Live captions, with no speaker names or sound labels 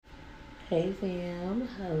Hey fam,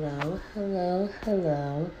 hello.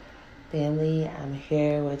 Family, I'm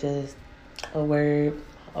here with just a word,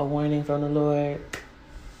 a warning from the Lord.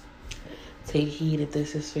 Take heed if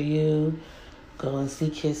this is for you. Go and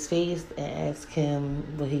seek his face and ask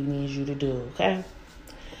him what he needs you to do, okay?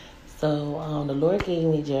 So the Lord gave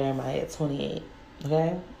me Jeremiah 28,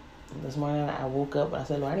 okay? This morning I woke up and I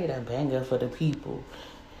said, Lord, I need a banger for the people.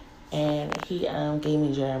 And he gave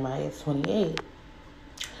me Jeremiah 28.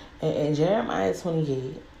 And in Jeremiah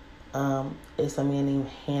 28, it's a man named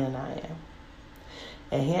Hananiah.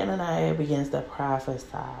 And Hananiah begins to prophesy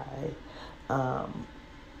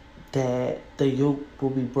that the yoke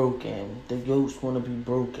will be broken. The yoke's going to be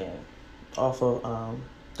broken off of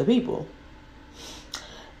the people.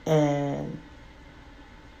 And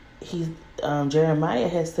Jeremiah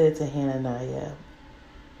has said to Hananiah,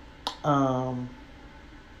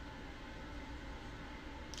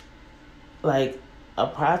 like a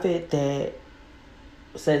prophet that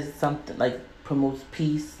says something like promotes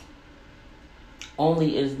peace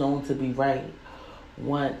only is known to be right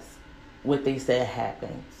once what they said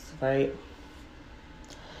happens, right?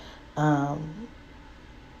 I'm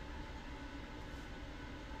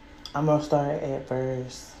gonna start at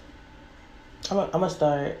verse. I'm gonna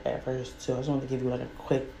start at verse 2. I just want to give you like a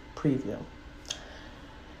quick preview.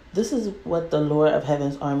 This is what the Lord of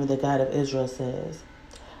Heaven's army, the God of Israel, says.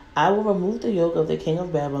 I will remove the yoke of the king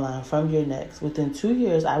of Babylon from your necks. Within 2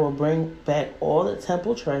 years, I will bring back all the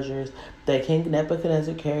temple treasures that King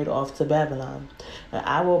Nebuchadnezzar carried off to Babylon. And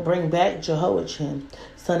I will bring back Jehoiachin,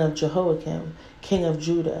 son of Jehoiakim, king of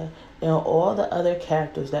Judah, and all the other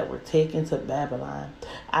captives that were taken to Babylon.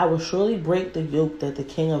 I will surely break the yoke that the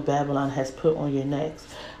king of Babylon has put on your necks.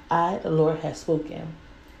 I, the Lord, have spoken.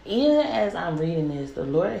 Even as I'm reading this, the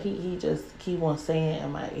Lord, he just keep on saying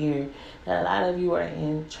in my ear that a lot of you are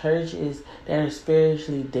in churches that are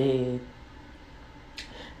spiritually dead.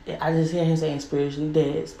 I just hear him saying spiritually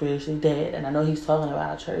dead. And I know he's talking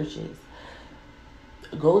about churches.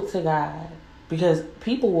 Go to God, because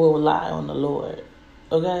people will rely on the Lord.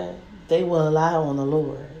 Okay? They will rely on the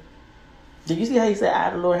Lord. Did you see how he said, I,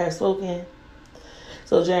 the Lord, have spoken?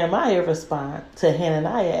 So Jeremiah responded to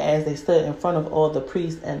Hananiah as they stood in front of all the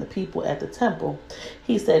priests and the people at the temple.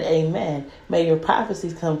 He said, Amen. May your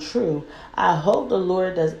prophecies come true. I hope the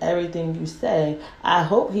Lord does everything you say. I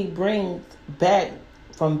hope he brings back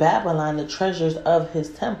from Babylon the treasures of his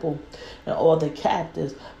temple and all the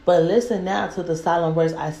captives. But listen now to the solemn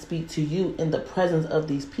words I speak to you in the presence of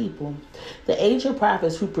these people. The ancient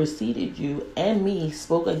prophets who preceded you and me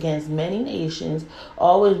spoke against many nations,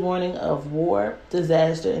 always warning of war,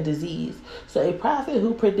 disaster, and disease. So a prophet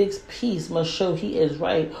who predicts peace must show he is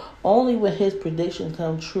right only when his predictions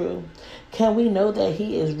come true. Can we know that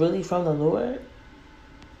he is really from the Lord?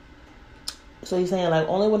 So he's saying, like,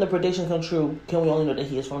 only when the predictions come true can we only know that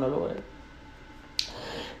he is from the Lord.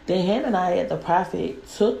 Then Hananiah the prophet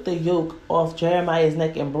took the yoke off Jeremiah's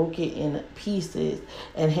neck and broke it in pieces.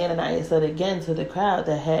 And Hananiah said again to the crowd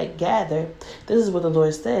that had gathered, this is what the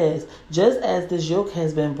Lord says, just as this yoke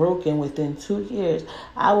has been broken within 2 years,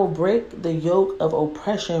 I will break the yoke of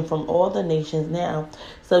oppression from all the nations now,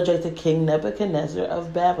 subject to King Nebuchadnezzar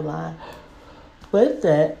of Babylon. With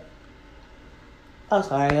that,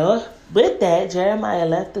 Jeremiah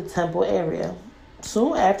left the temple area.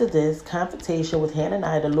 Soon after this confrontation with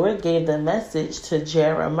Hananiah, the Lord gave the message to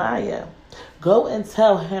Jeremiah. Go and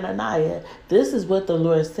tell Hananiah, this is what the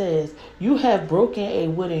Lord says. You have broken a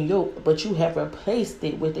wooden yoke, but you have replaced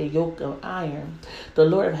it with a yoke of iron. The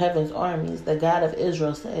Lord of Heaven's armies, the God of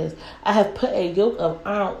Israel, says, I have put a yoke of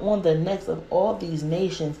iron on the necks of all these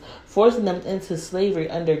nations, forcing them into slavery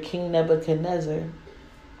under King Nebuchadnezzar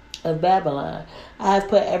of Babylon. I have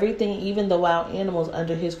put everything, even the wild animals,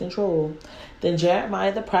 under his control. Then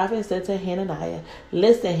Jeremiah the prophet said to Hananiah,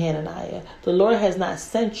 listen, Hananiah, the Lord has not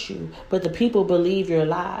sent you, but the people believe your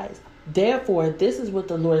lies. Therefore, this is what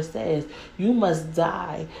the Lord says. You must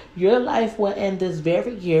die. Your life will end this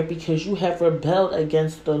very year because you have rebelled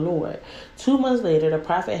against the Lord. 2 months later, the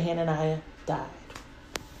prophet Hananiah died.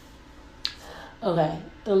 Okay,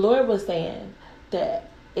 the Lord was saying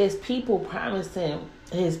that it's people promising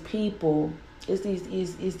his people, it's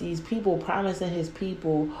these people promising his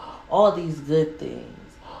people all these good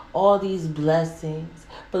things, all these blessings.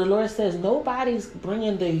 But the Lord says, nobody's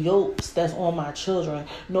bringing the yokes that's on my children.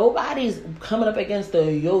 Nobody's coming up against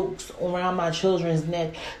the yokes around my children's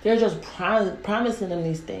neck. They're just promising them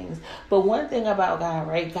these things. But one thing about God,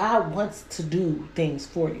 right? God wants to do things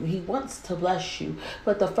for you. He wants to bless you.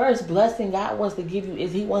 But the first blessing God wants to give you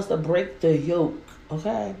is he wants to break the yoke.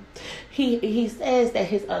 Okay? He says that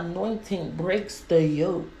his anointing breaks the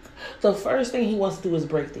yoke. The first thing he wants to do is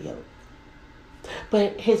break the yoke.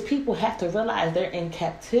 But his people have to realize they're in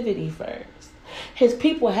captivity first. His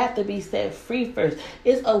people have to be set free first.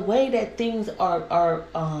 It's a way that things are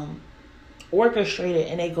orchestrated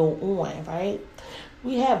and they go on, right?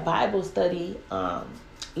 We had Bible study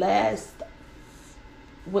this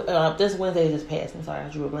Wednesday just passed. I'm sorry, I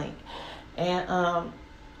drew a blank. And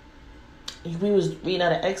we was reading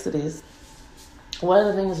out of Exodus. One of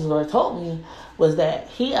the things the Lord told me was that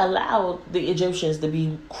he allowed the Egyptians to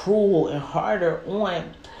be cruel and harder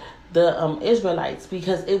on the Israelites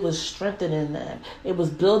because it was strengthening them. It was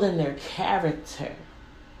building their character.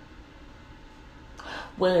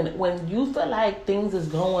 When you feel like things is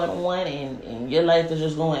going on and your life is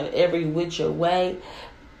just going every which way,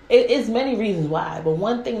 it's many reasons why. But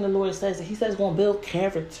one thing the Lord says, he says, going to build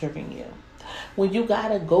character in you. When you got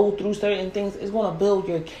to go through certain things, it's going to build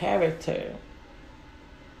your character.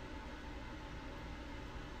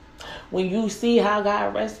 When you see how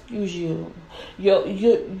God rescues you,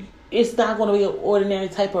 it's not going to be an ordinary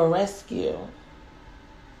type of rescue.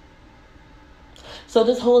 So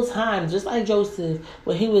this whole time, just like Joseph,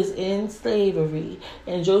 when he was in slavery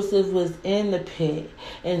and Joseph was in the pit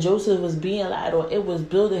and Joseph was being lied on, it was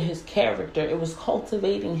building his character. It was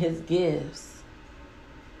cultivating his gifts.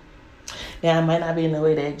 Now, it might not be in the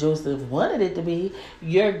way that Joseph wanted it to be.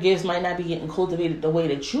 Your gifts might not be getting cultivated the way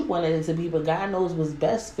that you wanted it to be, but God knows what's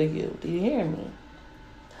best for you. Do you hear me?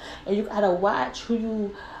 And you got to watch who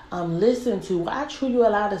you listen to. Watch who you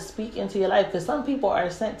allow to speak into your life. Because some people are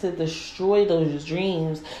sent to destroy those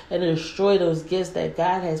dreams and destroy those gifts that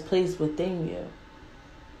God has placed within you.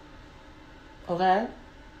 Okay?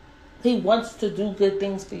 He wants to do good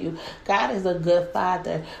things for you. God is a good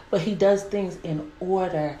father, but he does things in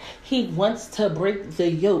order. He wants to break the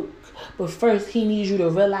yoke. But first, he needs you to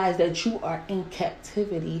realize that you are in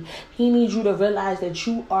captivity. He needs you to realize that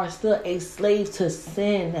you are still a slave to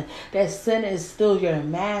sin. That sin is still your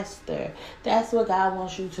master. That's what God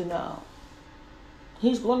wants you to know.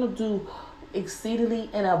 He's going to do exceedingly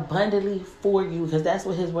and abundantly for you, because that's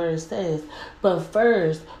what his word says. But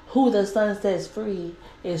first, who the Son sets free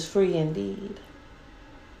is free indeed.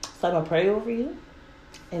 So I'm going to pray over you.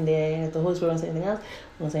 And then if the Holy Spirit wants to say anything else,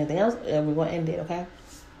 we're going to say anything else, and we're going to end it, okay?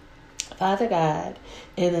 Father God,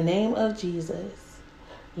 in the name of Jesus,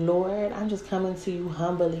 Lord, I'm just coming to you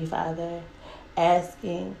humbly, Father,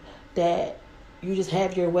 asking that you just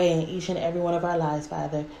have your way in each and every one of our lives,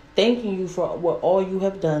 Father. Thanking you for what all you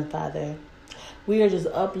have done, Father. We are just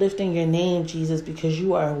uplifting your name, Jesus, because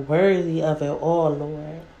you are worthy of it all,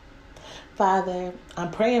 Lord. Father,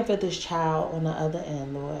 I'm praying for this child on the other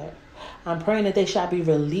end, Lord. I'm praying that they shall be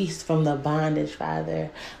released from the bondage, Father.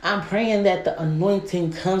 I'm praying that the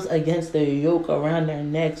anointing comes against the yoke around their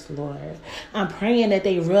necks, Lord. I'm praying that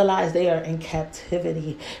they realize they are in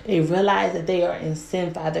captivity. They realize that they are in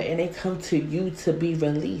sin, Father, and they come to you to be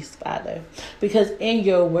released, Father. Because in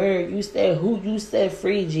your word, you said who you set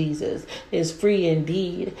free, Jesus, is free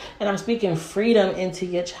indeed. And I'm speaking freedom into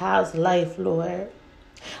your child's life, Lord.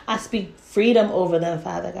 I speak freedom over them,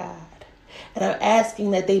 Father God. And I'm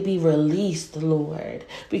asking that they be released, Lord,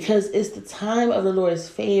 because it's the time of the Lord's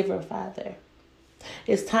favor, Father.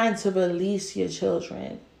 It's time to release your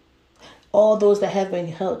children, all those that have been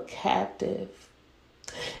held captive.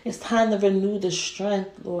 It's time to renew the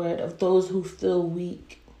strength, Lord, of those who feel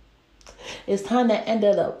weak. It's time to end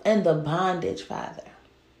the bondage, Father.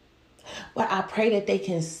 But I pray that they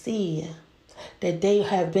can see that they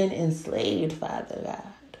have been enslaved, Father God.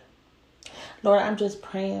 Lord, I'm just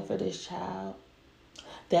praying for this child,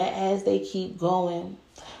 that as they keep going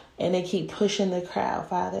and they keep pushing the crowd,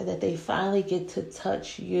 Father, that they finally get to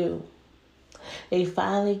touch you. They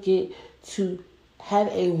finally get to have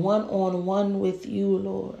a one-on-one with you,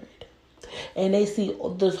 Lord. And they see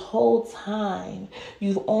this whole time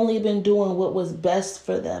you've only been doing what was best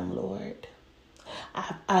for them, Lord.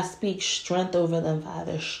 I speak strength over them,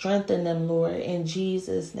 Father. Strengthen them, Lord, in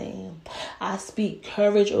Jesus' name. I speak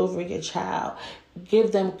courage over your child.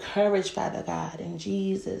 Give them courage, Father God, in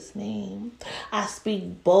Jesus' name. I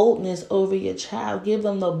speak boldness over your child. Give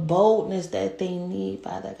them the boldness that they need,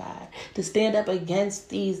 Father God, to stand up against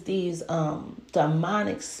these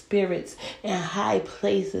demonic spirits in high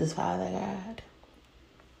places, Father God.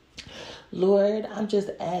 Lord, I'm just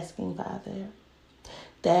asking, Father,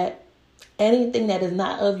 that anything that is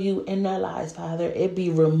not of you in their lives, Father, it be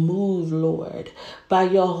removed, Lord, by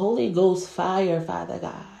your Holy Ghost fire, Father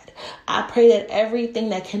God. I pray that everything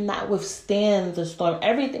that cannot withstand the storm,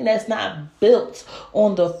 everything that's not built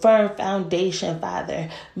on the firm foundation, Father,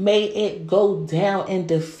 may it go down in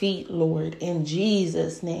defeat, Lord, in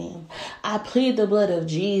Jesus' name. I plead the blood of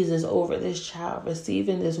Jesus over this child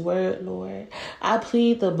receiving this word, Lord. I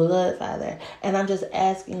plead the blood, Father, and I'm just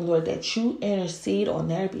asking, Lord, that you intercede on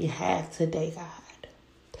their behalf today, God.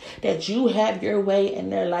 That you have your way in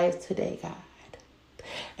their life today, God.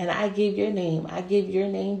 And I give your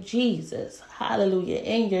name, Jesus. Hallelujah.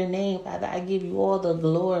 In your name, Father, I give you all the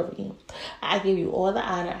glory. I give you all the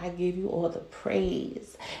honor. I give you all the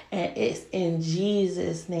praise. And it's in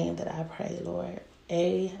Jesus' name that I pray, Lord.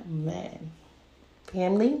 Amen.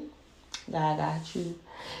 Family, God got you.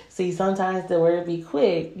 See, sometimes the word be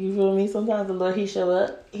quick. You feel me? Sometimes the Lord, he show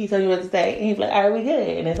up. He tell you what to say. And he's like, all right, we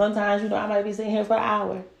good. And then sometimes, I might be sitting here for an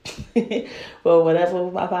hour. But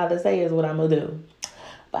whatever my Father say is what I'm going to do.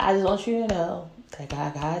 But I just want you to know that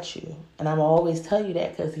God got you. And I'm always tell you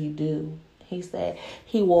that because he do. He said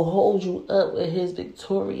he will hold you up with his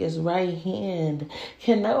victorious right hand.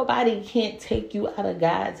 Nobody can't take you out of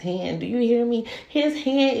God's hand. Do you hear me? His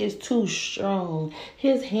hand is too strong.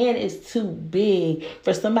 His hand is too big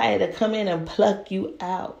for somebody to come in and pluck you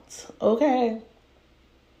out. Okay?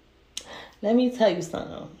 Let me tell you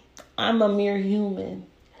something. I'm a mere human.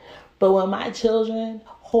 But when my children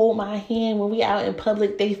hold my hand, when we out in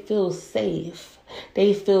public, they feel safe.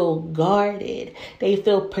 They feel guarded. They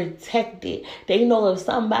feel protected. They know if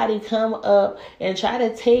somebody come up and try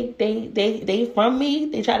to take they from me,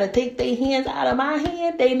 they try to take their hands out of my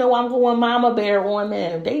hand, they know I'm going mama bear on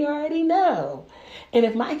them. They already know. And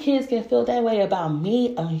if my kids can feel that way about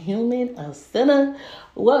me, a human, a sinner,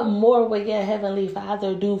 what more will your Heavenly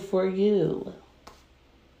Father do for you?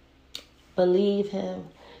 Believe him.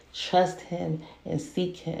 Trust him and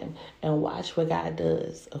seek him and watch what God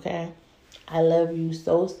does, okay? I love you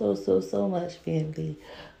so much, family.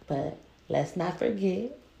 But let's not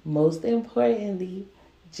forget, most importantly,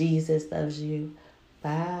 Jesus loves you.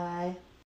 Bye.